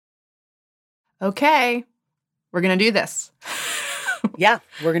Okay, we're going to do this. Yeah,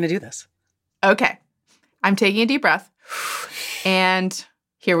 we're going to do this. Okay, I'm taking a deep breath, and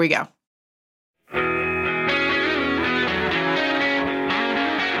here we go.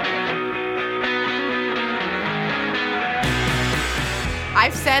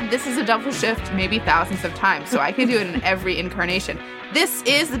 I've said this is a double shift maybe thousands of times, so I can do it in every incarnation. This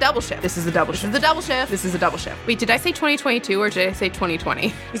is the double shift. This is the double shift. This is the double shift. This is the double shift. Wait, did I say 2022 or did I say 2020?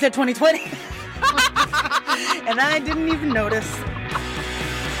 You said 2020. And I didn't even notice.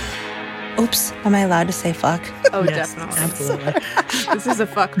 Oops, am I allowed to say fuck? Oh, Yes, definitely. absolutely. This is a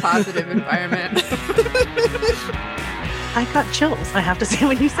fuck positive environment. I got chills, I have to say,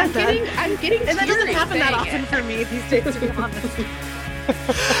 when you said that. I'm getting And that doesn't teary happen that saying often for me these days, to be honest.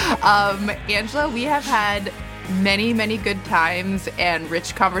 Angela, we have had many, many good times and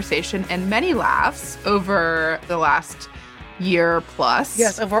rich conversation and many laughs over the last year plus.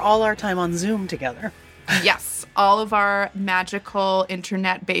 Yes, over all our time on Zoom together. Yes, all of our magical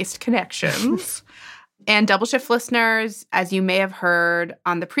internet-based connections. And Double Shift listeners, as you may have heard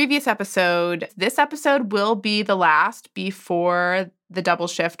on the previous episode, this episode will be the last before the Double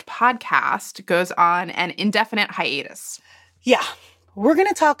Shift podcast goes on an indefinite hiatus. Yeah, we're going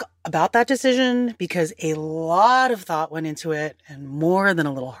to talk about that decision because a lot of thought went into it and more than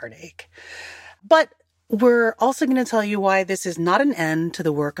a little heartache. But we're also going to tell you why this is not an end to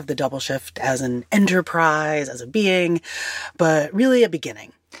the work of the Double Shift as an enterprise, as a being, but really a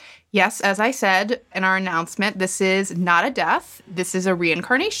beginning. Yes, as I said in our announcement, this is not a death. This is a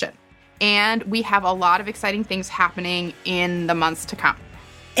reincarnation. And we have a lot of exciting things happening in the months to come.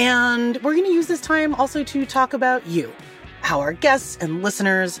 And we're going to use this time also to talk about you, how our guests and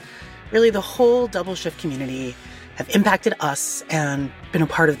listeners, really the whole Double Shift community, have impacted us and been a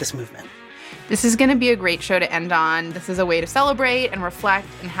part of this movement. This is going to be a great show to end on. This is a way to celebrate and reflect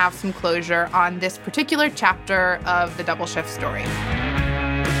and have some closure on this particular chapter of the Double Shift story.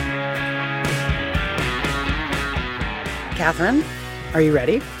 Catherine, are you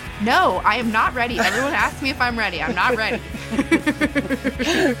ready? No, I am not ready. Everyone asks me if I'm ready. I'm not ready.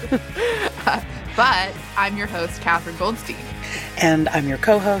 But I'm your host, Catherine Goldstein. And I'm your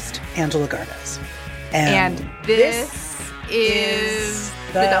co-host, Angela Gardes. And this is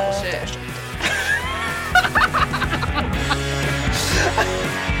the Double Shift.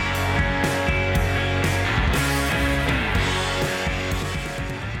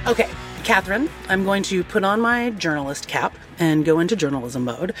 Okay, Catherine, I'm going to put on my journalist cap and go into journalism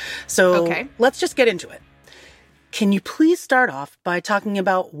mode. So Let's just get into it. Can you please start off by talking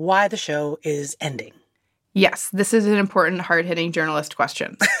about why the show is ending? Yes, this is an important, hard-hitting journalist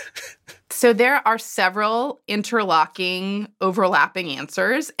question. So there are several interlocking, overlapping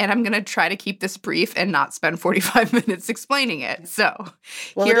answers, and I'm going to try to keep this brief and not spend 45 minutes explaining it. So,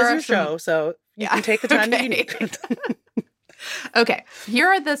 well, it is your show, so you can take the time that you need. Okay, here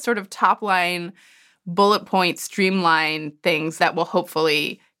are the sort of top-line, bullet point, streamline things that will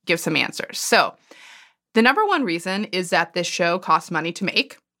hopefully give some answers. So, the number one reason is that this show costs money to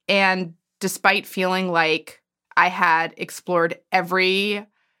make, and despite feeling like I had explored every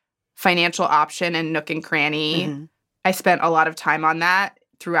financial option and nook and cranny, I spent a lot of time on that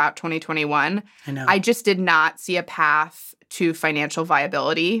throughout 2021. I know. I just did not see a path to financial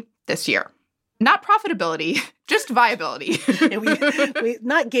viability this year. Not profitability, just viability. we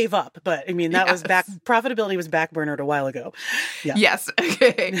not gave up, but I mean, that was back, profitability was backburnered a while ago. Yeah. Yes.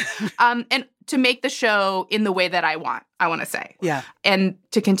 Okay. And to make the show in the way that I want to say. Yeah. And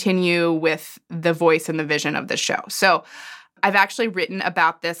to continue with the voice and the vision of the show. So I've actually written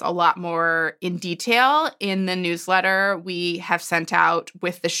about this a lot more in detail in the newsletter we have sent out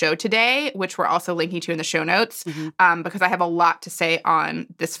with the show today, which we're also linking to in the show notes, because I have a lot to say on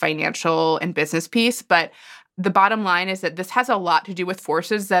this financial and business piece. But the bottom line is that this has a lot to do with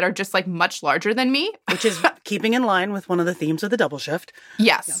forces that are just like much larger than me. Which is keeping in line with one of the themes of the Double Shift.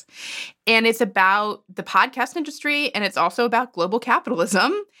 Yes. Yeah. And it's about the podcast industry, and it's also about global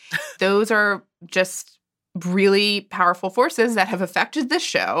capitalism. Those are just really powerful forces that have affected this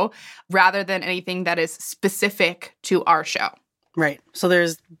show rather than anything that is specific to our show. Right. So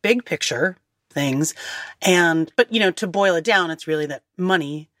there's big picture things. But, to boil it down, it's really that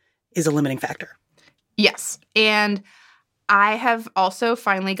money is a limiting factor. Yes. And I have also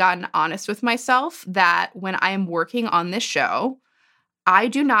finally gotten honest with myself that when I am working on this show, I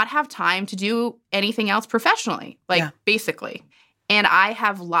do not have time to do anything else professionally, basically. And I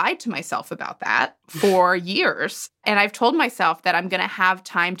have lied to myself about that for years. And I've told myself that I'm going to have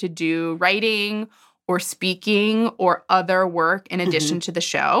time to do writing or speaking or other work in addition to the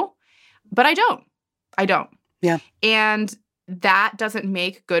show. But I don't. Yeah. And that doesn't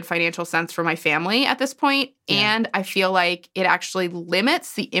make good financial sense for my family at this point. Yeah. And I feel like it actually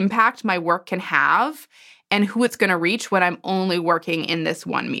limits the impact my work can have and who it's going to reach when I'm only working in this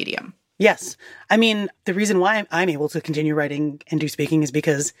one medium. Yes. I mean, the reason why I'm able to continue writing and do speaking is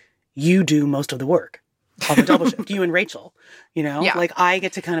because you do most of the work on the double shift, you and Rachel, Yeah. like I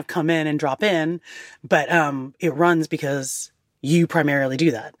get to kind of come in and drop in, but it runs because you primarily do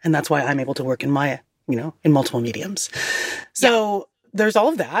that. And that's why I'm able to work in my, in multiple mediums. So there's all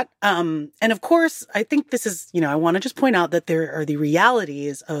of that. And of course, I think this is, I want to just point out that there are the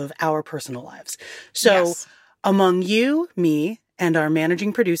realities of our personal lives. So among you, me, and our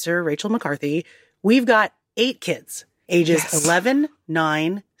managing producer, Rachel McCarthy, we've got 8 kids, ages 11,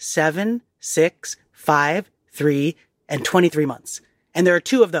 9, 7, 6, 5, 3, and 23 months. And there are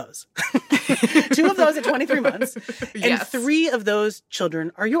 2 of those. 2 of those at 23 months. And 3 of those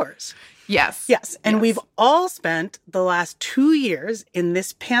children are yours. Yes. Yes. And we've all spent the last 2 years in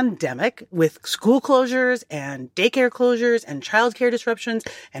this pandemic with school closures and daycare closures and childcare disruptions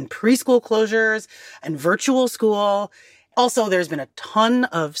and preschool closures and virtual school. Also, there's been a ton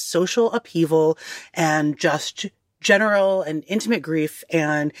of social upheaval and just general and intimate grief,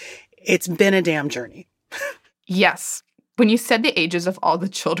 and it's been a damn journey. Yes. When you said the ages of all the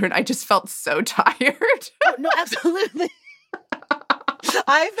children, I just felt so tired. Oh, no, absolutely.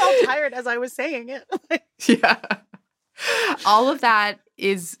 I felt tired as I was saying it. Yeah. All of that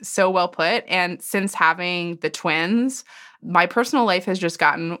is so well put. And since having the twins, my personal life has just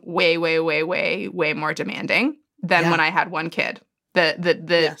gotten way, way, way, way, way more demanding than when I had one kid.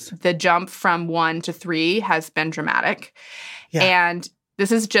 The jump from 1 to 3 has been dramatic. Yeah. And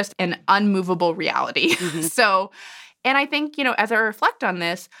this is just an unmovable reality. Mm-hmm. So, and I think, as I reflect on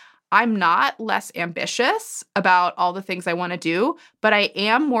this, I'm not less ambitious about all the things I want to do, but I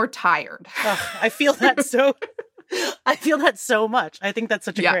am more tired. Oh, I feel that so much. I think that's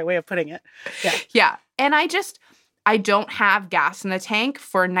such a great way of putting it. Yeah. Yeah. And I don't have gas in the tank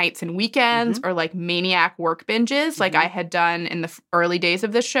for nights and weekends or like maniac work binges like I had done in the early days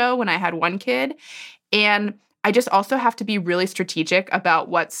of the show when I had one kid. And I just also have to be really strategic about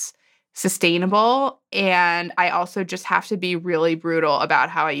what's sustainable. And I also just have to be really brutal about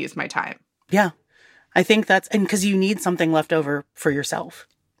how I use my time. Yeah. I think and because you need something left over for yourself,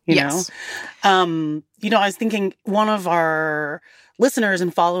 you know? I was thinking one of our listeners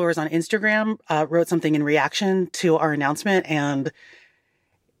and followers on Instagram wrote something in reaction to our announcement, and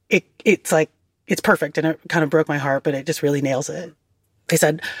it's perfect, and it kind of broke my heart, but it just really nails it. They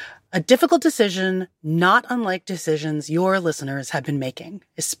said, "A difficult decision, not unlike decisions your listeners have been making,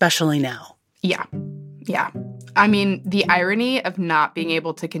 especially now." Yeah. Yeah. I mean, the irony of not being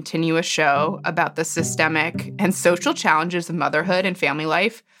able to continue a show about the systemic and social challenges of motherhood and family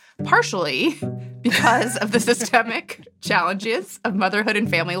life, partially because of the systemic challenges of motherhood and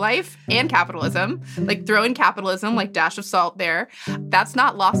family life and capitalism, like throw in capitalism, like dash of salt there, that's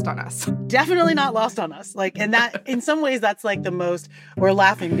not lost on us. Definitely not lost on us. And that, in some ways, that's like the most, we're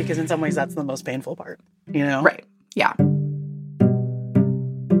laughing because in some ways that's the most painful part, Right. Yeah.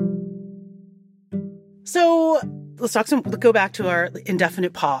 So let's go back to our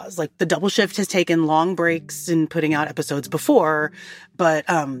indefinite pause. Like the double shift has taken long breaks in putting out episodes before, but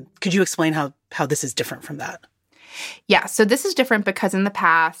could you explain how this is different from that? Yeah, so this is different because in the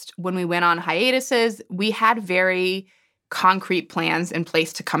past, when we went on hiatuses, we had very concrete plans in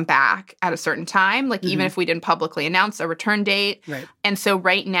place to come back at a certain time, like even if we didn't publicly announce a return date. Right. And so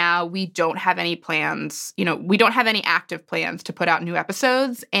right now, we don't have any plans, we don't have any active plans to put out new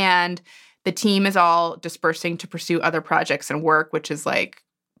episodes. And the team is all dispersing to pursue other projects and work, which is like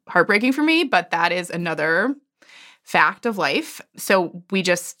heartbreaking for me, but that is another fact of life. So we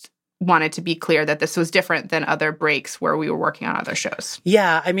just wanted to be clear that this was different than other breaks where we were working on other shows.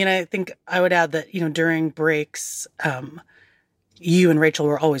 Yeah. I mean, I think I would add that, during breaks, you and Rachel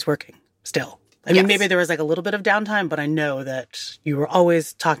were always working still. I mean, maybe there was like a little bit of downtime, but I know that you were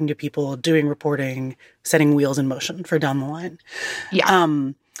always talking to people, doing reporting, setting wheels in motion for down the line. Yeah.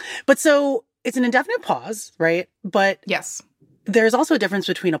 But so it's an indefinite pause, right? But yes, there's also a difference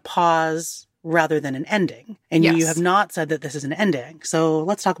between a pause rather than an ending. And you have not said that this is an ending. So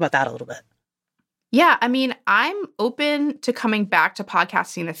let's talk about that a little bit. Yeah. I mean, I'm open to coming back to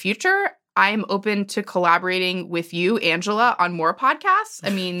podcasting in the future. I'm open to collaborating with you, Angela, on more podcasts. I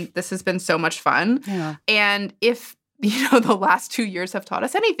mean, this has been so much fun. Yeah. And if, the last 2 years have taught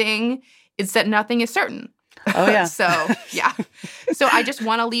us anything, it's that nothing is certain. Oh, yeah. So, yeah. So I just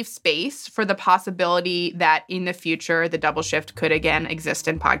want to leave space for the possibility that in the future, the Double Shift could again exist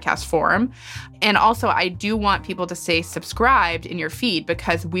in podcast form. And also, I do want people to stay subscribed in your feed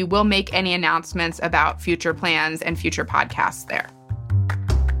because we will make any announcements about future plans and future podcasts there.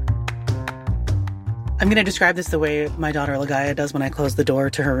 I'm going to describe this the way my daughter Lagaya does when I close the door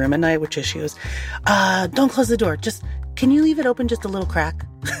to her room at night, which is she goes, don't close the door. Just, can you leave it open just a little crack?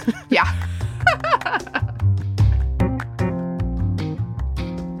 Yeah.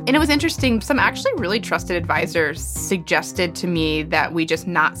 And it was interesting. Some actually really trusted advisors suggested to me that we just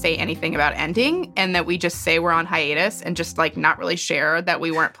not say anything about ending and that we just say we're on hiatus and just like not really share that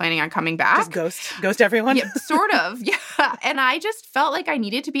we weren't planning on coming back. Just ghost everyone? Yeah, sort of. Yeah. And I just felt like I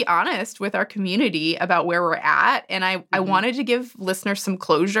needed to be honest with our community about where we're at. And I wanted to give listeners some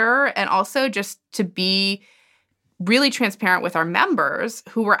closure and also just to be really transparent with our members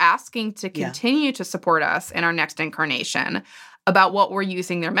who were asking to continue to support us in our next incarnation about what we're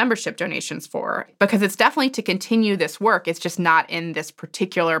using their membership donations for, because it's definitely to continue this work. It's just not in this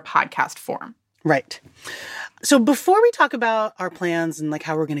particular podcast form. Right. So before we talk about our plans and like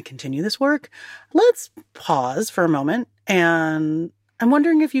how we're going to continue this work, let's pause for a moment. And I'm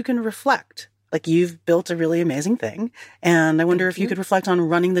wondering if you can reflect. Like, you've built a really amazing thing. And I wonder if you could reflect on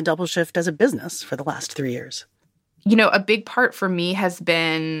running the Double Shift as a business for the last 3 years. You know, a big part for me has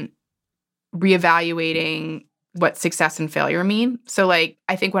been reevaluating what success and failure mean. So, like,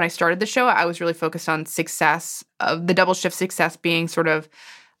 I think when I started the show, I was really focused on success, of the Double Shift success being sort of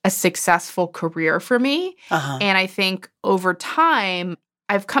a successful career for me. And I think over time,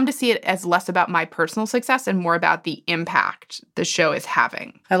 I've come to see it as less about my personal success and more about the impact the show is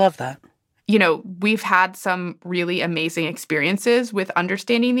having. I love that. You know, we've had some really amazing experiences with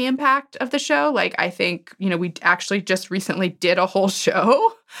understanding the impact of the show. Like, I think, you know, we actually just recently did a whole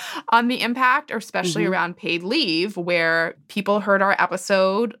show on the impact, or especially around paid leave, where people heard our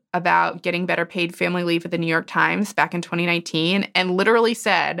episode about getting better paid family leave at the New York Times back in 2019 and literally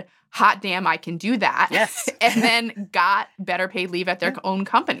said, hot damn, I can do that. Yes. And then got better paid leave at their own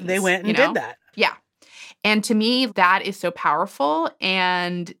companies. They went and did that. Yeah. And to me, that is so powerful.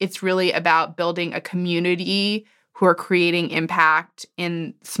 And it's really about building a community who are creating impact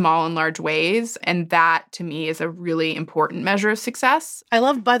in small and large ways. And that, to me, is a really important measure of success. I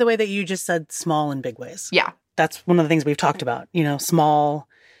love, by the way, that you just said small and big ways. Yeah. That's one of the things we've talked about. You know, small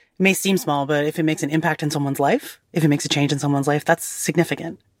may seem small, but if it makes an impact in someone's life, if it makes a change in someone's life, that's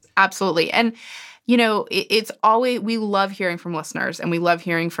significant. Absolutely. And you know, it's always, we love hearing from listeners, and we love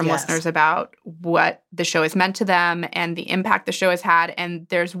hearing from listeners about what the show has meant to them and the impact the show has had. And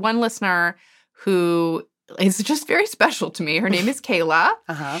there's one listener who is just very special to me. Her name is Kayla.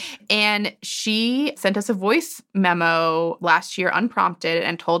 And she sent us a voice memo last year unprompted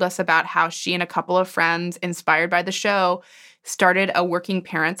and told us about how she and a couple of friends inspired by the show started a Working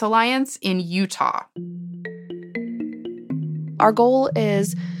Parents Alliance in Utah. Our goal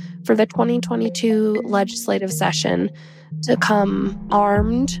is for the 2022 legislative session to come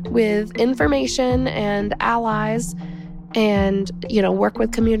armed with information and allies and, you know, work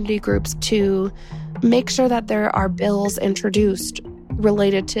with community groups to make sure that there are bills introduced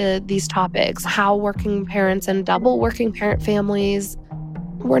related to these topics. How working parents and double working parent families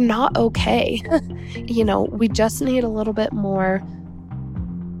were not okay. You know, we just need a little bit more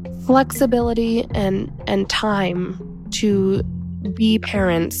flexibility and time to be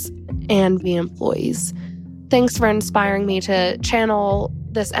parents and be employees. Thanks for inspiring me to channel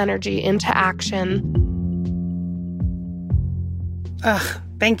this energy into action.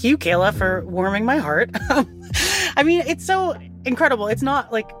 Thank you, Kayla, for warming my heart. I mean, it's so incredible. It's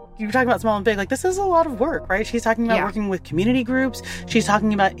not like you're talking about small and big. Like, this is a lot of work, right? She's talking about working with community groups. She's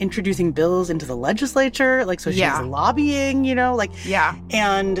talking about introducing bills into the legislature. Like, so she's lobbying, you know, like,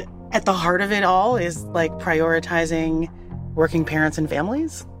 and at the heart of it all is like prioritizing working parents and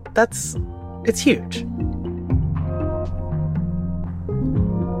families. It's huge.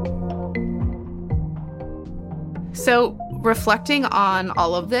 So reflecting on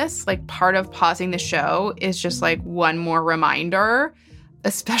all of this, like, part of pausing the show is just like one more reminder,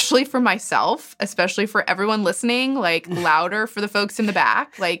 especially for myself, especially for everyone listening, like louder for the folks in the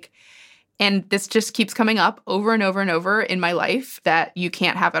back, like, and this just keeps coming up over and over and over in my life, that you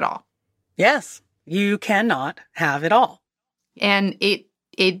can't have it all. Yes, you cannot have it all. And it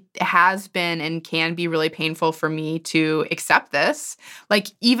has been and can be really painful for me to accept this. Like,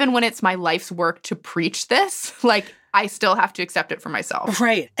 even when it's my life's work to preach this, like, I still have to accept it for myself.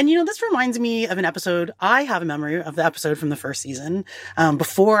 Right. And, you know, this reminds me of an episode. I have a memory of the episode from the first season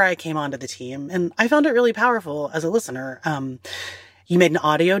before I came onto the team. And I found it really powerful as a listener. You made an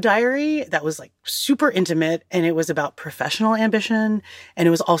audio diary that was like super intimate, and it was about professional ambition. And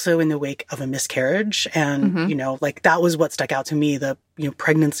it was also in the wake of a miscarriage. And, you know, like that was what stuck out to me, the, you know,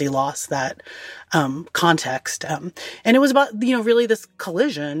 pregnancy loss, that context. And it was about, you know, really this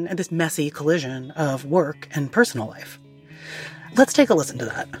collision and this messy collision of work and personal life. Let's take a listen to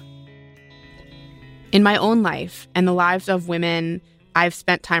that. In my own life and the lives of women I've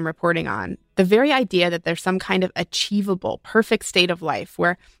spent time reporting on, the very idea that there's some kind of achievable, perfect state of life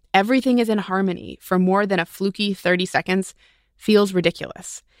where everything is in harmony for more than a fluky 30 seconds feels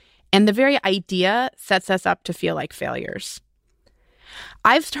ridiculous. And the very idea sets us up to feel like failures.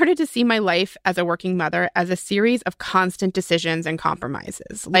 I've started to see my life as a working mother as a series of constant decisions and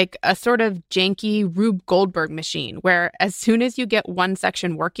compromises, like a sort of janky Rube Goldberg machine, where as soon as you get one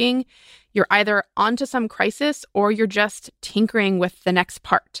section working, you're either onto some crisis or you're just tinkering with the next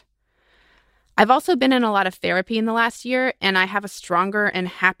part. I've also been in a lot of therapy in the last year, and I have a stronger and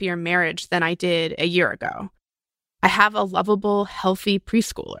happier marriage than I did a year ago. I have a lovable, healthy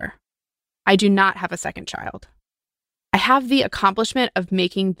preschooler. I do not have a second child. I have the accomplishment of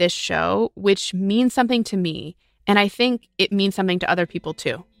making this show, which means something to me, and I think it means something to other people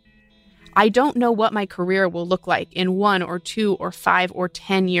too. I don't know what my career will look like in 1 or 2 or 5 or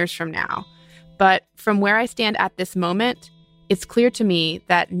 10 years from now, but from where I stand at this moment, it's clear to me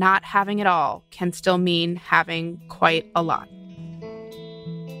that not having it all can still mean having quite a lot.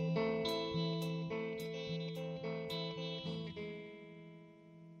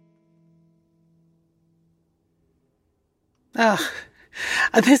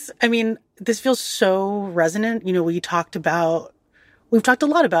 This feels so resonant. You know, we've talked a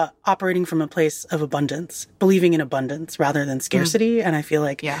lot about operating from a place of abundance, believing in abundance rather than scarcity. And I feel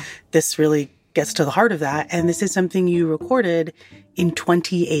like this really gets to the heart of that. And this is something you recorded in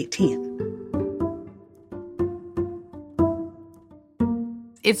 2018.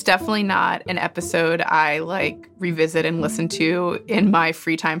 It's definitely not an episode I like revisit and listen to in my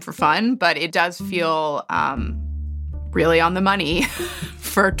free time for fun, but it does feel really on the money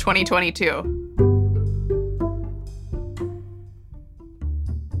for 2022.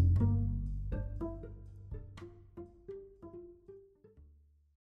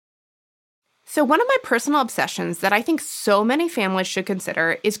 So one of my personal obsessions that I think so many families should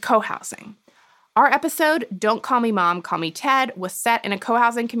consider is co-housing. Our episode, Don't Call Me Mom, Call Me Ted, was set in a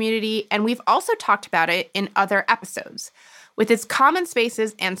co-housing community, and we've also talked about it in other episodes. With its common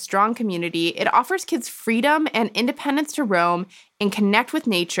spaces and strong community, it offers kids freedom and independence to roam and connect with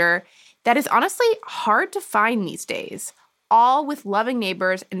nature that is honestly hard to find these days, all with loving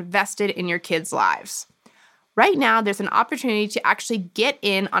neighbors invested in your kids' lives. Right now, there's an opportunity to actually get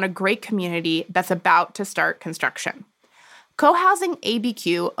in on a great community that's about to start construction. Co-housing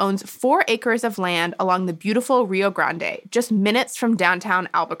ABQ owns 4 acres of land along the beautiful Rio Grande, just minutes from downtown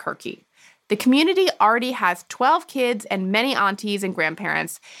Albuquerque. The community already has 12 kids and many aunties and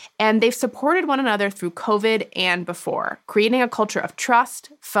grandparents, and they've supported one another through COVID and before, creating a culture of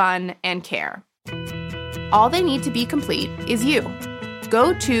trust, fun, and care. All they need to be complete is you.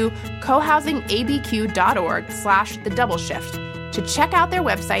 Go to cohousingabq.org/thedoubleshift to check out their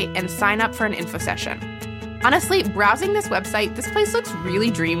website and sign up for an info session. Honestly, browsing this website, this place looks really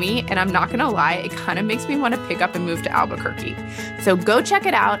dreamy, and I'm not gonna lie, it kind of makes me want to pick up and move to Albuquerque. So go check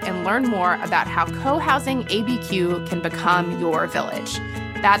it out and learn more about how Co-Housing ABQ can become your village.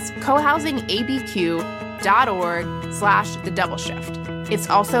 That's cohousingabq.org/thedoubleshift. It's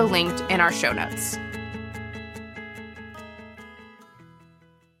also linked in our show notes.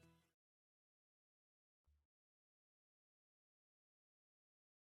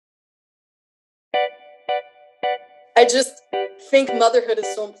 I just think motherhood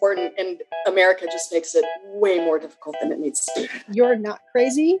is so important, and America just makes it way more difficult than it needs to be. You're not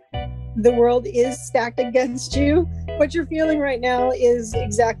crazy. The world is stacked against you. What you're feeling right now is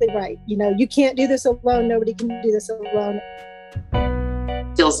exactly right. You know, you can't do this alone. Nobody can do this alone.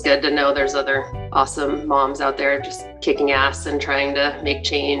 Feels good to know there's other awesome moms out there just kicking ass and trying to make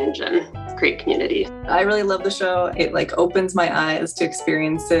change and create community. I really love the show. It opens my eyes to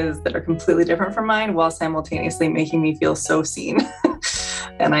experiences that are completely different from mine while simultaneously making me feel so seen.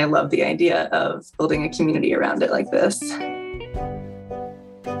 And I love the idea of building a community around it like this.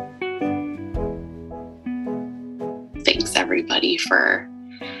 Thanks everybody for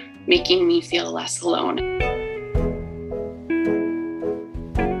making me feel less alone.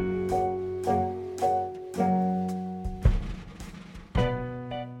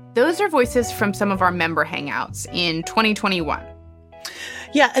 Those are voices from some of our member hangouts in 2021.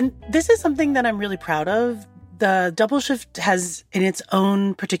 Yeah, and this is something that I'm really proud of. The Double Shift has, in its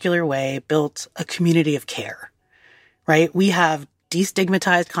own particular way, built a community of care, right? We have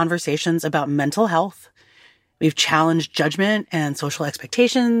destigmatized conversations about mental health. We've challenged judgment and social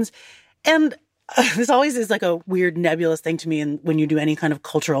expectations. And this always is like a weird nebulous thing to me when you do any kind of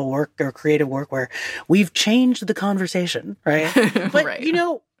cultural work or creative work where we've changed the conversation, right? But, Right. you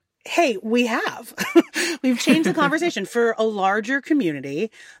know, hey, we have. We've changed the conversation for a larger community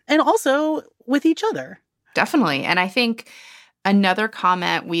and also with each other. Definitely. And I think another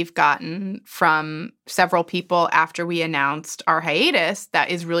comment we've gotten from several people after we announced our hiatus that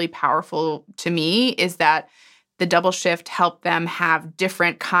is really powerful to me is that the Double Shift helped them have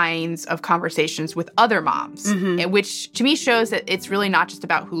different kinds of conversations with other moms, which to me shows that it's really not just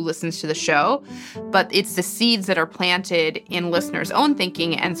about who listens to the show, but it's the seeds that are planted in listeners' own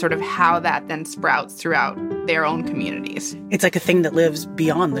thinking and sort of how that then sprouts throughout their own communities. It's like a thing that lives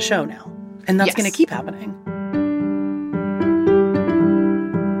beyond the show now. And that's Yes. going to keep happening.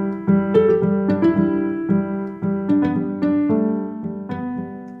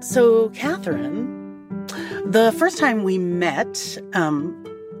 So, Catherine, the first time we met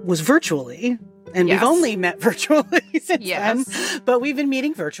was virtually, and Yes. we've only met virtually since Yes. then, but we've been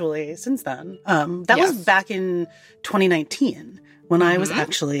meeting virtually since then. That was Yes. back in 2019 when I was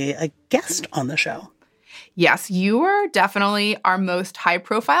actually a guest on the show. Yes, you were definitely our most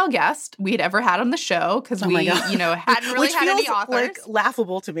high-profile guest we'd ever had on the show because Oh my we, God. hadn't really Which had any feels, authors. like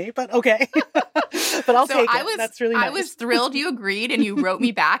laughable to me, but okay. But I'll take it. That's really nice. I was thrilled you agreed and you wrote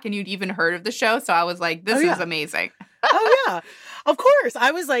me back and you'd even heard of the show. So I was like, this is amazing. Oh, yeah. Of course.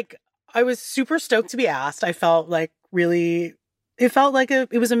 I was super stoked to be asked. I felt like really, it felt like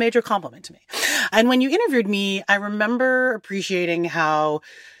it was a major compliment to me. And when you interviewed me, I remember appreciating how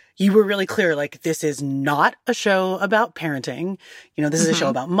you were really clear, like, this is not a show about parenting. This is a show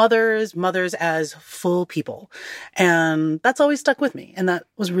about mothers as full people. And that's always stuck with me. And that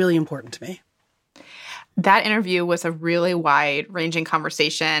was really important to me. That interview was a really wide-ranging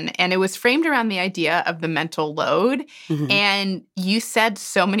conversation, and it was framed around the idea of the mental load. And you said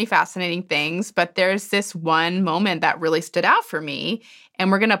so many fascinating things, but there's this one moment that really stood out for me, and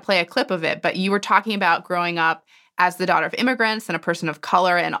we're going to play a clip of it. But you were talking about growing up as the daughter of immigrants and a person of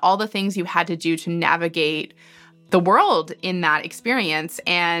color and all the things you had to do to navigate the world in that experience.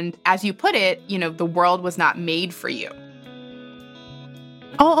 And as you put it, the world was not made for you.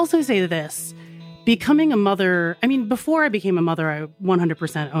 I'll also say this. Becoming a mother, before I became a mother, I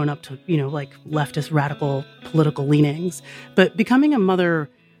 100% own up to, leftist radical political leanings. But becoming a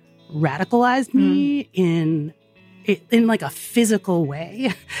mother radicalized me in like a physical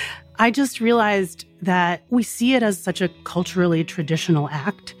way. I just realized that we see it as such a culturally traditional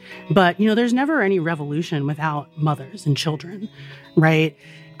act. But, there's never any revolution without mothers and children, right?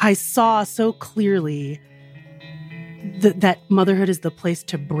 I saw so clearly that motherhood is the place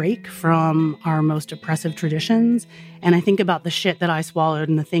to break from our most oppressive traditions. And I think about the shit that I swallowed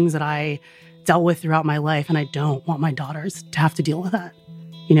and the things that I dealt with throughout my life. And I don't want my daughters to have to deal with that,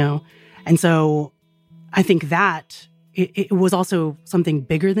 And so I think that it was also something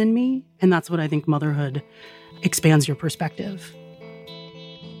bigger than me. And that's what I think motherhood expands your perspective.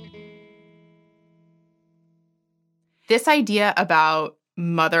 This idea about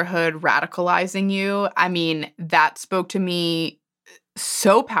motherhood radicalizing you, that spoke to me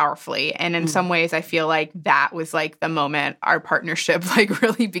so powerfully. And in some ways, I feel like that was like the moment our partnership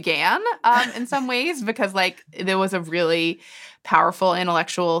really began in some ways, because there was a really powerful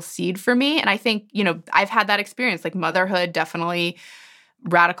intellectual seed for me. And I think, I've had that experience. Motherhood definitely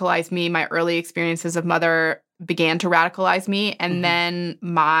radicalized me. My early experiences of mother began to radicalize me. And then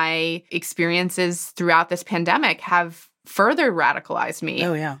my experiences throughout this pandemic have further radicalized me.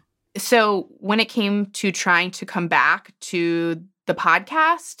 Oh, yeah. So when it came to trying to come back to the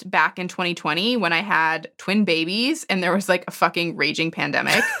podcast back in 2020, when I had twin babies and there was a fucking raging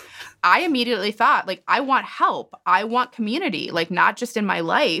pandemic, I immediately thought, I want help. I want community, not just in my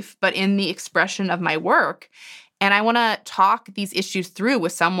life, but in the expression of my work. And I want to talk these issues through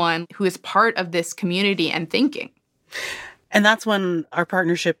with someone who is part of this community and thinking. And that's when our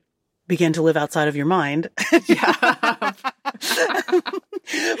partnership began to live outside of your mind. Yeah.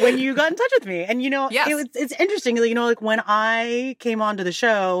 When you got in touch with me. And, Yes. it's interesting, when I came onto the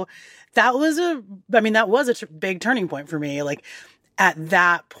show, that was a big turning point for me. At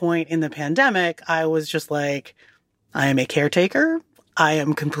that point in the pandemic, I was just I am a caretaker. I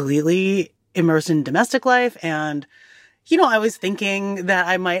am completely immersed in domestic life. And, I was thinking that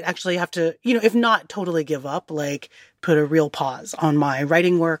I might actually have to, if not totally give up, put a real pause on my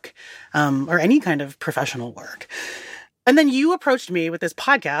writing work, or any kind of professional work. And then you approached me with this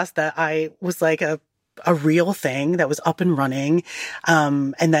podcast that I was a real thing that was up and running,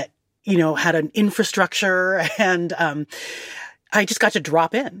 and that, had an infrastructure. And I just got to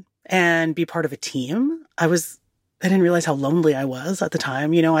drop in and be part of a team. I didn't realize how lonely I was at the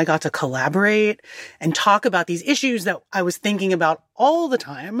time. You know, I got to collaborate and talk about these issues that I was thinking about all the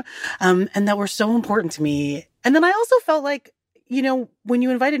time, and that were so important to me. And then I also felt like, you know, when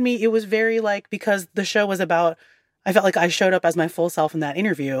you invited me, it was very like, because the show was about, I felt like I showed up as my full self in that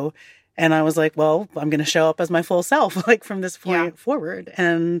interview. And I was like, well, I'm going to show up as my full self, like from this point forward.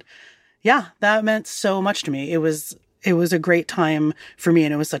 And yeah, that meant so much to me. It was a great time for me,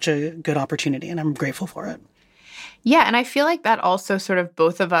 and it was such a good opportunity, and I'm grateful for it. Yeah, and I feel like that also sort of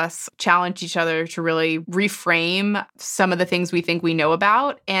both of us challenged each other to really reframe some of the things we think we know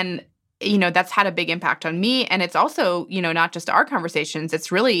about. And, you know, that's had a big impact on me. And it's also, you know, not just our conversations,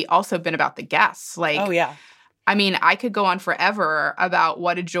 it's really also been about the guests. Like, oh, yeah. I mean, I could go on forever about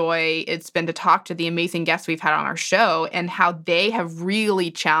what a joy it's been to talk to the amazing guests we've had on our show and how they have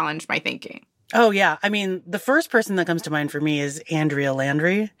really challenged my thinking. Oh, yeah. I mean, the first person that comes to mind for me is Andrea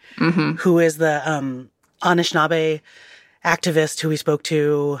Landry, who is the Anishinaabe activist who we spoke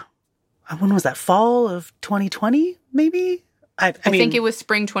to, when was that, fall of 2020, maybe? I mean, think it was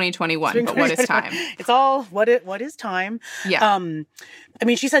spring 2021, but what is time? It's all, what is time? Yeah. I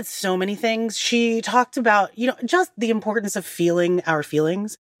mean, she said so many things. She talked about, you know, just the importance of feeling our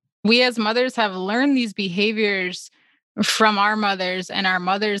feelings. We as mothers have learned these behaviors from our mothers and our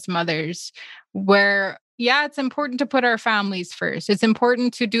mothers' mothers, where, yeah, it's important to put our families first. It's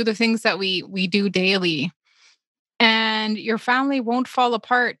important to do the things that we do daily. And your family won't fall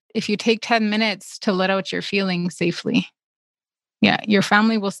apart if you take 10 minutes to let out your feelings safely. Yeah, your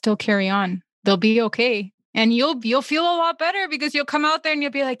family will still carry on. They'll be okay. And you'll feel a lot better because you'll come out there and you'll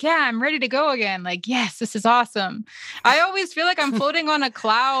be like, yeah, I'm ready to go again. Like, yes, this is awesome. I always feel like I'm floating on a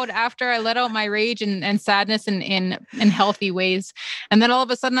cloud after I let out my rage and sadness in healthy ways. And then all of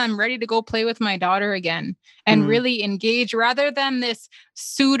a sudden I'm ready to go play with my daughter again and really engage, rather than this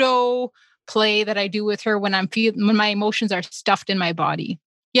pseudo play that I do with her when when my emotions are stuffed in my body.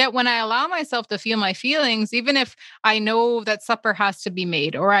 Yet when I allow myself to feel my feelings, even if I know that supper has to be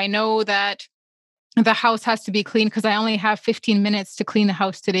made, or I know that the house has to be clean because I only have 15 minutes to clean the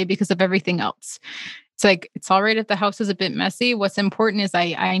house today because of everything else. It's like, it's all right if the house is a bit messy. What's important is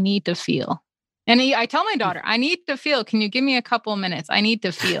I need to feel. And I tell my daughter, I need to feel. Can you give me a couple minutes? I need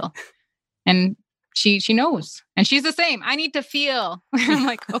to feel. And she knows. And she's the same. I need to feel. I'm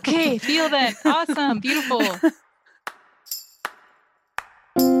like, okay, feel that. Awesome. Beautiful.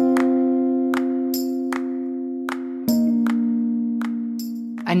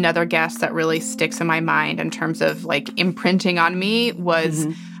 Another guest that really sticks in my mind in terms of like imprinting on me was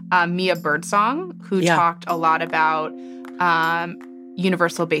Mia Birdsong, who talked a lot about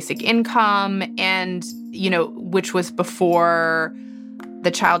universal basic income and, you know, which was before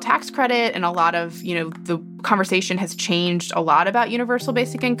the child tax credit. And a lot of, you know, the conversation has changed a lot about universal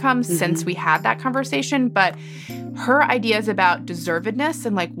basic income since we had that conversation. But her ideas about deservedness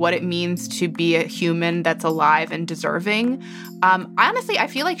and like what it means to be a human that's alive and deserving, honestly, I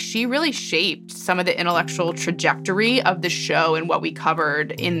feel like she really shaped some of the intellectual trajectory of the show and what we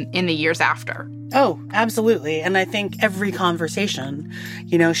covered in the years after. Oh, absolutely. And I think every conversation,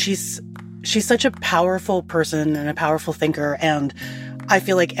 you know, she's such a powerful person and a powerful thinker. And I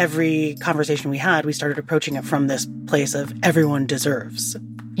feel like every conversation we had, we started approaching it from this place of everyone deserves.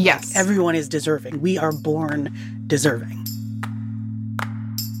 Yes. Everyone is deserving. We are born deserving.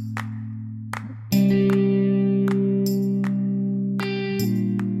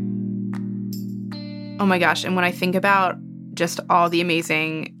 Oh my gosh. And when I think about just all the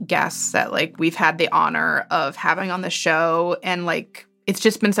amazing guests that like we've had the honor of having on the show, and like it's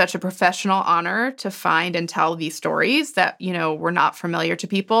just been such a professional honor to find and tell these stories that, you know, were not familiar to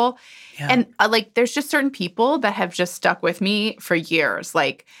people. Yeah. And like there's just certain people that have just stuck with me for years.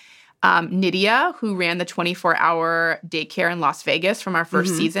 Like Nydia, who ran the 24-hour daycare in Las Vegas from our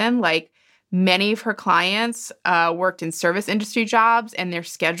first season. Like many of her clients worked in service industry jobs, and their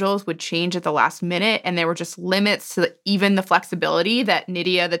schedules would change at the last minute. And there were just limits to even the flexibility that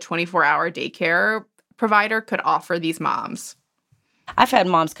Nydia, the 24-hour daycare provider, could offer these moms. I've had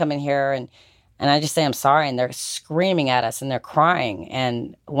moms come in here and I just say, I'm sorry. And they're screaming at us and they're crying.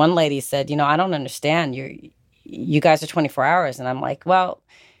 And one lady said, you know, I don't understand. You guys are 24 hours. And I'm like, well,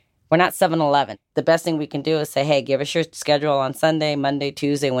 we're not 7-Eleven. The best thing we can do is say, hey, give us your schedule on Sunday, Monday,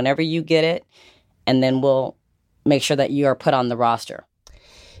 Tuesday, whenever you get it. And then we'll make sure that you are put on the roster.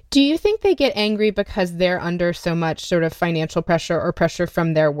 Do you think they get angry because they're under so much sort of financial pressure or pressure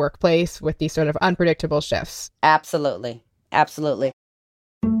from their workplace with these sort of unpredictable shifts? Absolutely. Absolutely.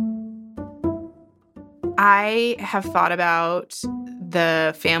 I have thought about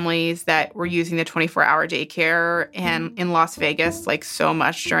the families that were using the 24-hour daycare and in Las Vegas like so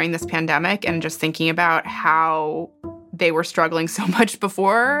much during this pandemic, and just thinking about how they were struggling so much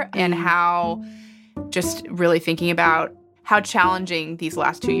before, and how just really thinking about how challenging these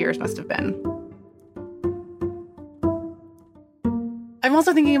last 2 years must have been. I'm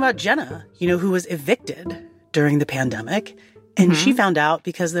also thinking about Jenna, who was evicted during the pandemic, and she found out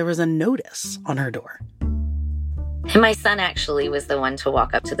because there was a notice on her door. And my son actually was the one to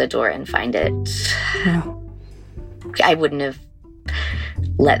walk up to the door and find it. I wouldn't have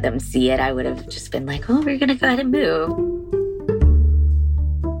let them see it. I would have just been like, we're going to go ahead and move.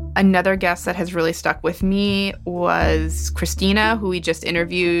 Another guest that has really stuck with me was Christina, who we just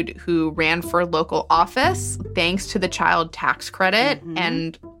interviewed, who ran for local office thanks to the child tax credit,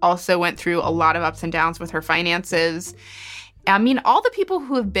 and also went through a lot of ups and downs with her finances. I mean, all the people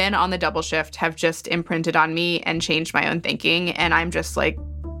who have been on the double shift have just imprinted on me and changed my own thinking, and I'm just like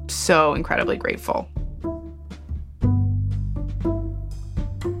so incredibly grateful.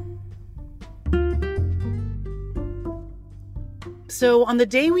 So on the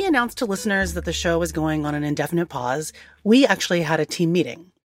day we announced to listeners that the show was going on an indefinite pause, we actually had a team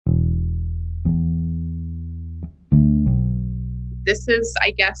meeting. This is, I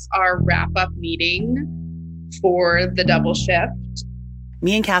guess, our wrap-up meeting for the double shift.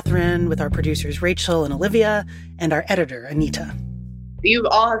 Me and Catherine, with our producers Rachel and Olivia, and our editor Anita. You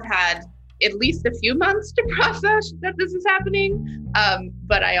all have had at least a few months to process that this is happening,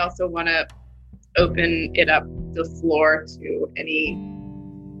 but I also want to open it up the floor to any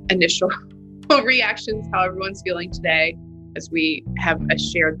initial reactions, how everyone's feeling today, as we have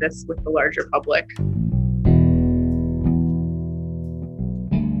shared this with the larger public.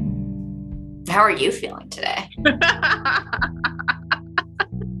 How are you feeling today?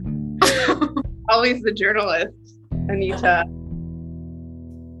 Always the journalist, Anita.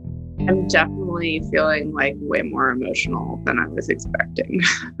 I'm definitely feeling like way more emotional than I was expecting.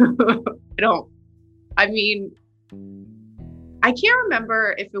 I can't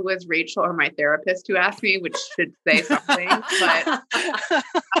remember if it was Rachel or my therapist who asked me, which should say something, but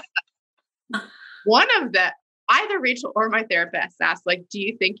one of the, either Rachel or my therapist asked, like, do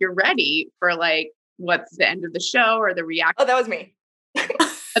you think you're ready for like, what's the end of the show or the reaction? Oh, that was me.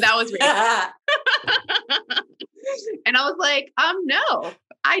 That was Rachel. And I was like, no,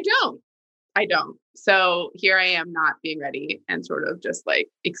 I don't. So here I am not being ready and sort of just like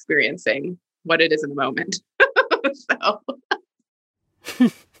experiencing what it is in the moment.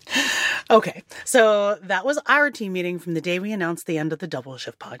 Okay, so that was our team meeting from the day we announced the end of the Double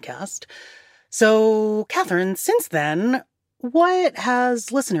Shift podcast. So, Catherine, since then, what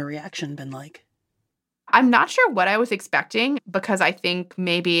has listener reaction been like? I'm not sure what I was expecting, because I think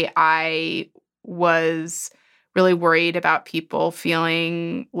maybe I was really worried about people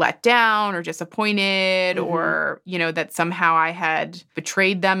feeling let down or disappointed, or, that somehow I had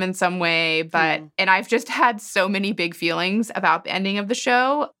betrayed them in some way. But, and I've just had so many big feelings about the ending of the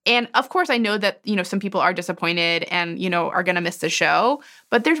show. And of course, I know that, some people are disappointed and, are going to miss the show.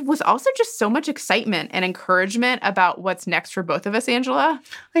 But there was also just so much excitement and encouragement about what's next for both of us, Angela.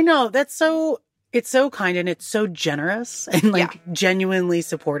 I know. It's so kind and it's so generous and genuinely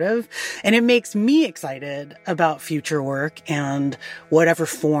supportive. And it makes me excited about future work and whatever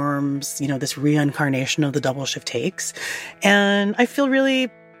forms, this reincarnation of the double shift takes. And I feel really,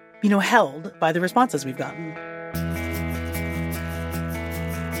 held by the responses we've gotten.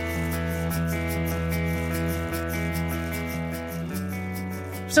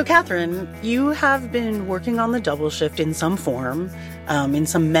 So, Catherine, you have been working on the double shift in some form, in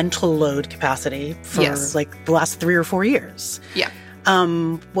some mental load capacity for like the last 3 or 4 years. Yeah.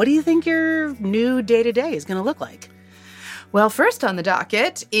 What do you think your new day-to-day is going to look like? Well, first on the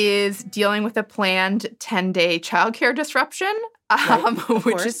docket is dealing with a planned 10-day childcare disruption,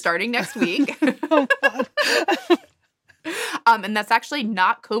 which is starting next week. Oh, God. And that's actually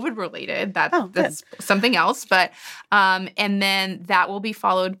not COVID related. That's something else. But and then that will be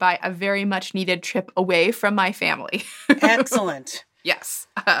followed by a very much needed trip away from my family. Excellent. Yes.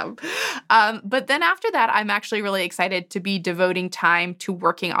 But then after that, I'm actually really excited to be devoting time to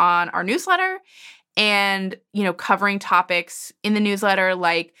working on our newsletter and, covering topics in the newsletter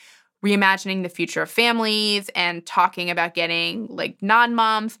like reimagining the future of families and talking about getting like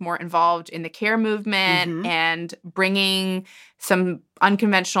non-moms more involved in the care movement and bringing some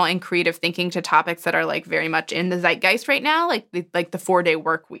unconventional and creative thinking to topics that are like very much in the zeitgeist right now, like the 4-day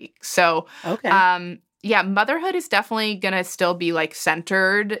work week. So, motherhood is definitely going to still be like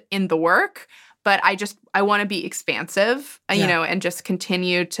centered in the work, but I want to be expansive, and just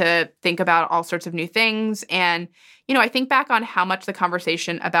continue to think about all sorts of new things and, I think back on how much the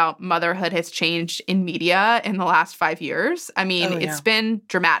conversation about motherhood has changed in media in the last 5 years. I mean, it's been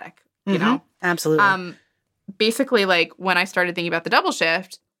dramatic, you know? Absolutely. Basically, like when I started thinking about the double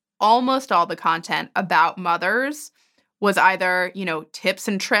shift, almost all the content about mothers was either, tips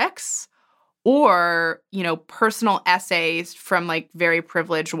and tricks or, personal essays from like very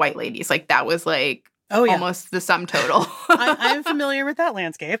privileged white ladies. Like that was like almost the sum total. I'm familiar with that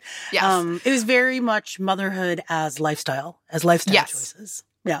landscape. Yes. It was very much motherhood as lifestyle choices.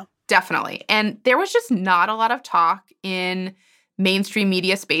 Yeah. Definitely. And there was just not a lot of talk in mainstream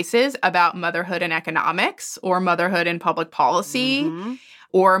media spaces about motherhood and economics or motherhood and public policy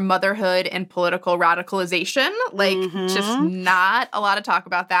or motherhood and political radicalization. Like just not a lot of talk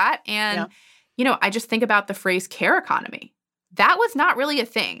about that. And, I just think about the phrase care economy. That was not really a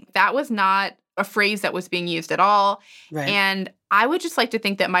thing. That was not a phrase that was being used at all. Right. And I would just like to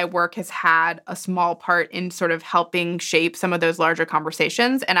think that my work has had a small part in sort of helping shape some of those larger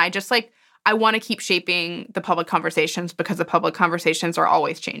conversations. And I want to keep shaping the public conversations because the public conversations are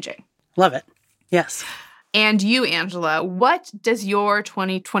always changing. Love it. Yes. And you, Angela, what does your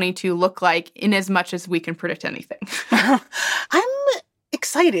 2022 look like in as much as we can predict anything? I'm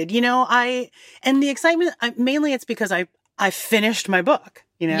excited. And the excitement, mainly it's because I finished my book.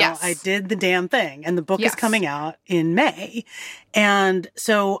 Yes. I did the damn thing, and the book is coming out in May. And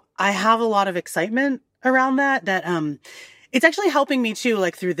so I have a lot of excitement around that it's actually helping me too,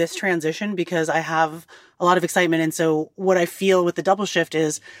 like through this transition, because I have a lot of excitement. And so what I feel with the double shift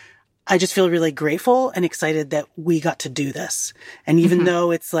is I just feel really grateful and excited that we got to do this. And even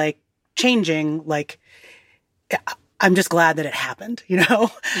though it's like changing, like I'm just glad that it happened, Yes.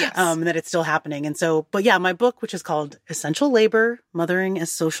 That it's still happening. And so, but yeah, my book, which is called Essential Labor, Mothering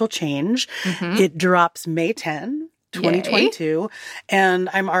as Social Change, it drops May 10, 2022. Yay. And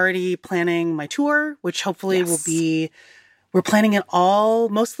I'm already planning my tour, which hopefully will be, we're planning it all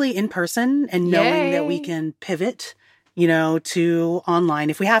mostly in person and knowing that we can pivot, to online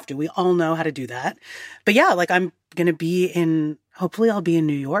if we have to. We all know how to do that. But yeah, like I'm going to be hopefully I'll be in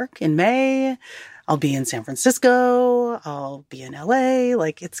New York in May. I'll be in San Francisco. I'll be in LA.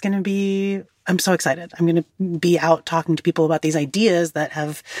 Like it's going to be, I'm so excited. I'm going to be out talking to people about these ideas that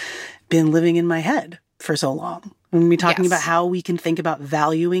have been living in my head for so long. I'm going to be talking about how we can think about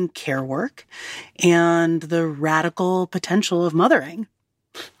valuing care work and the radical potential of mothering.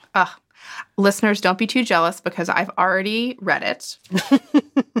 Listeners, don't be too jealous because I've already read it.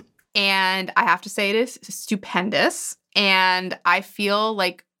 And I have to say it is stupendous. And I feel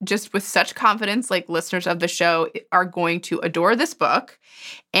like just with such confidence, like listeners of the show are going to adore this book.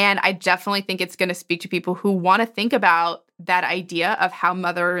 And I definitely think it's going to speak to people who want to think about that idea of how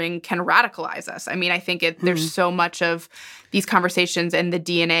mothering can radicalize us. I mean, I think there's so much of these conversations and the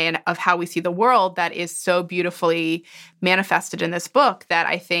DNA of how we see the world that is so beautifully manifested in this book that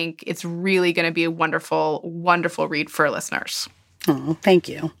I think it's really going to be a wonderful, wonderful read for listeners. Oh, thank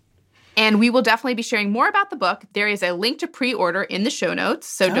you. And we will definitely be sharing more about the book. There is a link to pre-order in the show notes,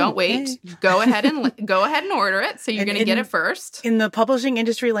 so don't wait. Go ahead and order it. So you're going to get it first. In the publishing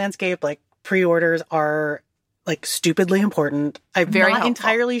industry landscape, like pre-orders are like stupidly important. I'm not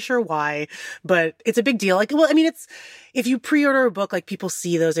entirely sure why, but it's a big deal. Like, well, I mean, it's if you pre-order a book, like people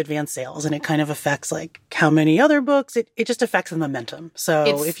see those advanced sales, and it kind of affects like how many other books. It just affects the momentum.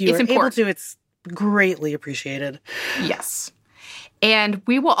 So if you are able to, it's greatly appreciated. Yes. And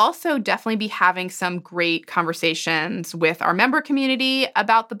we will also definitely be having some great conversations with our member community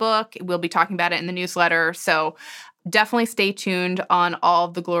about the book. We'll be talking about it in the newsletter. So definitely stay tuned on all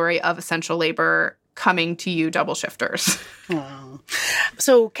of the glory of essential labor coming to you, double shifters.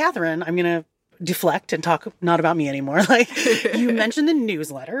 So, Catherine, I'm going to deflect and talk not about me anymore. Like you mentioned the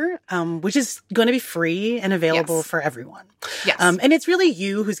newsletter, which is going to be free and available for everyone. Yes. And it's really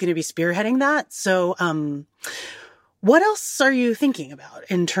you who's going to be spearheading that. So, what else are you thinking about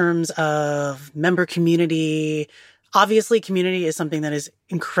in terms of member community? Obviously, community is something that is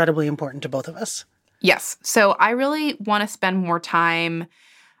incredibly important to both of us. Yes. So I really want to spend more time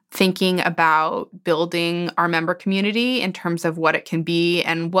thinking about building our member community in terms of what it can be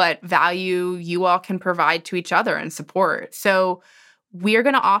and what value you all can provide to each other and support. So we're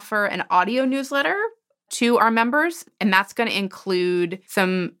going to offer an audio newsletter to our members, and that's going to include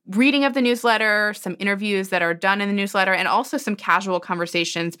some reading of the newsletter, some interviews that are done in the newsletter, and also some casual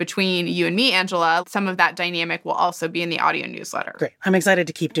conversations between you and me, Angela. Some of that dynamic will also be in the audio newsletter. Great. I'm excited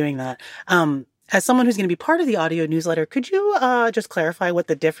to keep doing that. As someone who's going to be part of the audio newsletter, could you just clarify what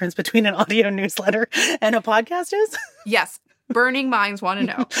the difference between an audio newsletter and a podcast is? Yes. Burning minds want to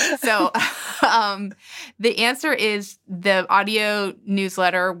know. So the answer is the audio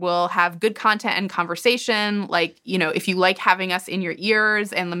newsletter will have good content and conversation. Like, if you like having us in your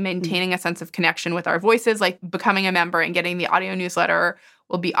ears and maintaining a sense of connection with our voices, like becoming a member and getting the audio newsletter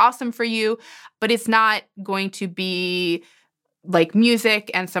will be awesome for you. But it's not going to be like music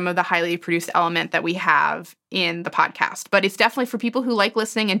and some of the highly produced element that we have in the podcast. But it's definitely for people who like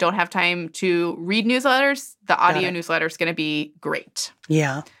listening and don't have time to read newsletters. The audio newsletter is going to be great.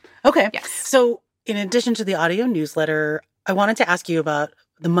 Yeah. Okay. Yes. So in addition to the audio newsletter, I wanted to ask you about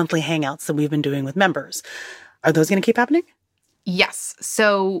the monthly hangouts that we've been doing with members. Are those going to keep happening? Yes.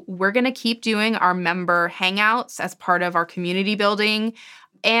 So we're going to keep doing our member hangouts as part of our community building.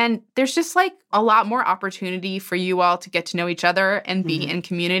 And there's just like a lot more opportunity for you all to get to know each other and be in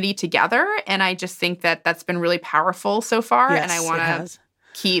community together. And I just think that that's been really powerful so far. Yes, and I want to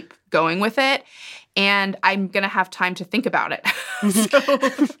keep going with it. And I'm going to have time to think about it. So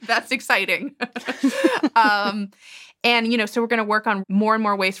that's exciting. And, so we're going to work on more and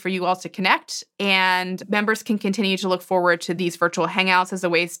more ways for you all to connect. And members can continue to look forward to these virtual hangouts as a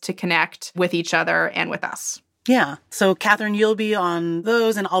ways to connect with each other and with us. Yeah. So, Catherine, you'll be on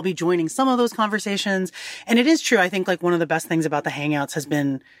those and I'll be joining some of those conversations. And it is true. I think like one of the best things about the Hangouts has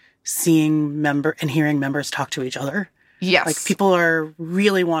been seeing and hearing members talk to each other. Yes. Like people are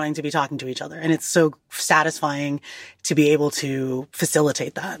really wanting to be talking to each other. And it's so satisfying to be able to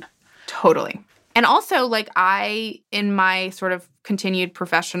facilitate that. Totally. And also, like in my sort of continued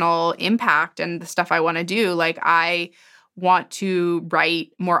professional impact and the stuff I want to do, like I want to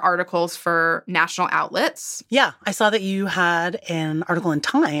write more articles for national outlets. Yeah, I saw that you had an article in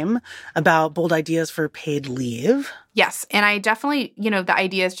Time about bold ideas for paid leave. Yes, and I definitely, the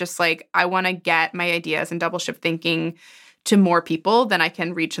idea is just like I want to get my ideas and double shift thinking to more people than I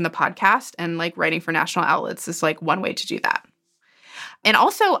can reach in the podcast, and like writing for national outlets is like one way to do that. And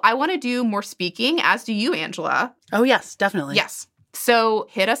also, I want to do more speaking, as do you, Angela. Oh, yes, definitely. Yes. So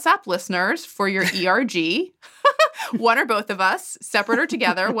hit us up, listeners, for your ERG. One or both of us, separate or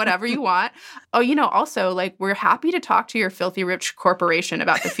together, whatever you want. Oh, also, like, we're happy to talk to your filthy rich corporation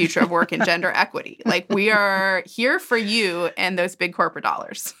about the future of work and gender equity. Like, we are here for you and those big corporate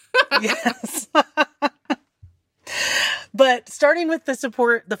dollars. Yes. But starting with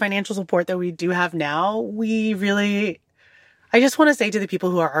the financial support that we do have now, I just want to say to the people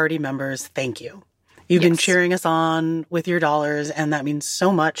who are already members, thank you. You've been cheering us on with your dollars, and that means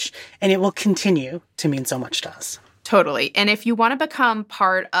so much, and it will continue to mean so much to us. Totally. And if you want to become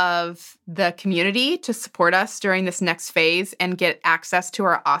part of the community to support us during this next phase and get access to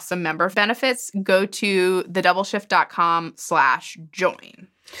our awesome member benefits, go to thedoubleshift.com/join.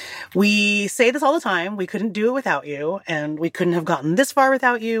 We say this all the time. We couldn't do it without you, and we couldn't have gotten this far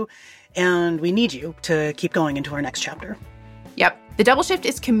without you, and we need you to keep going into our next chapter. Yep. The Double Shift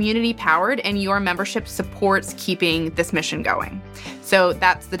is community powered, and your membership supports keeping this mission going. So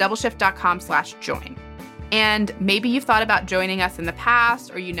that's thedoubleshift.com/join. And maybe you've thought about joining us in the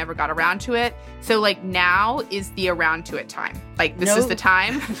past, or you never got around to it. So like now is the around to it time. Like this is the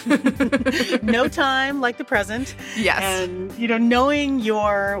time. No time like the present. Yes. And, knowing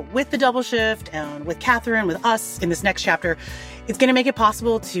you're with the Double Shift and with Catherine, with us in this next chapter, it's going to make it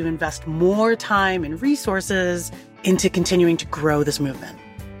possible to invest more time and resources into continuing to grow this movement.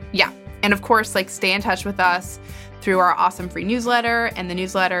 Yeah. And of course, like stay in touch with us through our awesome free newsletter. And the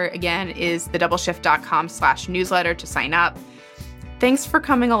newsletter, again, is thedoubleshift.com/newsletter to sign up. Thanks for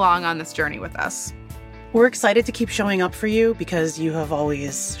coming along on this journey with us. We're excited to keep showing up for you because you have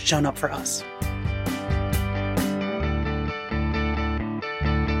always shown up for us.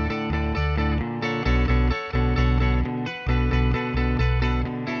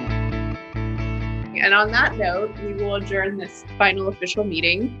 And on that note, we will adjourn this final official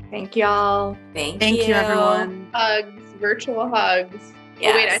meeting. Thank y'all. Thank you, everyone. Hugs, virtual hugs.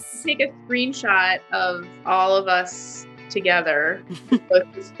 Yes. Oh, wait, I have to take a screenshot of all of us together.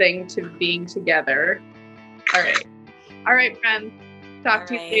 Both this thing to being together. All right, friends. Talk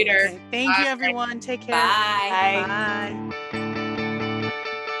to you later. Okay. Thank you, everyone. Take care. Bye. Bye.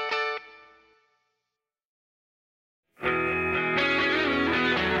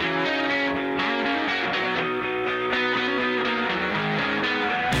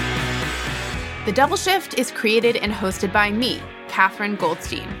 The Double Shift is created and hosted by me, Catherine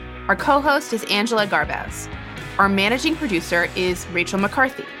Goldstein. Our co-host is Angela Garbez. Our managing producer is Rachel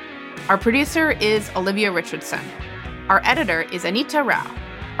McCarthy. Our producer is Olivia Richardson. Our editor is Anita Rao.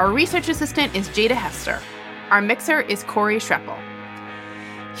 Our research assistant is Jada Hester. Our mixer is Corey Schreppel.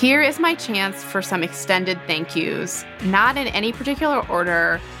 Here is my chance for some extended thank yous, not in any particular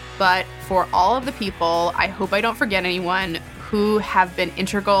order, but for all of the people, I hope I don't forget anyone, who have been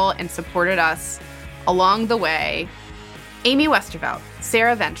integral and supported us along the way: Amy Westervelt,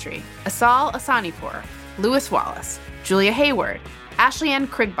 Sarah Ventry, Asal Asanipur, Lewis Wallace, Julia Hayward, Ashley Ann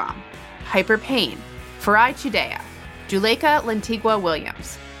Krigbaum, Hyper Payne, Farai Chudea, Juleka Lantigua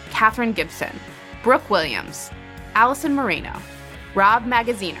Williams, Catherine Gibson, Brooke Williams, Allison Moreno, Rob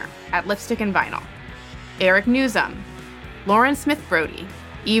Magaziner at Lipstick and Vinyl, Eric Newsom, Lauren Smith Brody,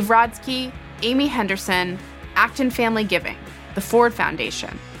 Eve Rodsky, Amy Henderson, Acton Family Giving, the Ford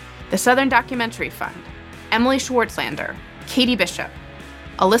Foundation, the Southern Documentary Fund, Emily Schwartzlander, Katie Bishop,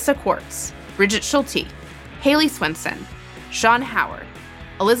 Alyssa Quartz, Bridget Schulte, Haley Swinson, Sean Howard,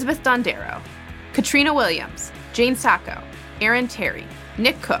 Elizabeth Dondero, Katrina Williams, Jane Sacco, Aaron Terry,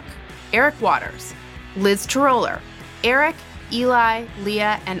 Nick Cook, Eric Waters, Liz Tiroler, Eric, Eli,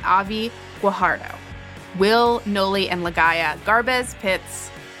 Leah, and Avi Guajardo, Will, Noli, and Lagaya, Garbez,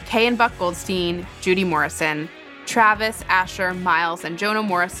 Pitts, Kay and Buck Goldstein, Judy Morrison, Travis, Asher, Miles, and Jonah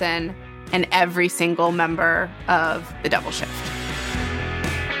Morrison, and every single member of The Double Shift.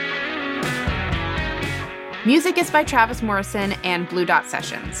 Music is by Travis Morrison and Blue Dot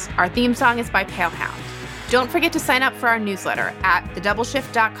Sessions. Our theme song is by Pale Hound. Don't forget to sign up for our newsletter at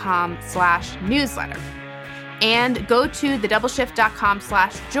thedoubleshift.com/newsletter. And go to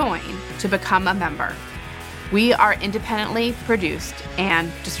thedoubleshift.com/join to become a member. We are independently produced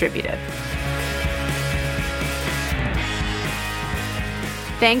and distributed.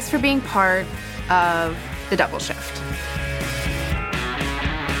 Thanks for being part of The Double Shift.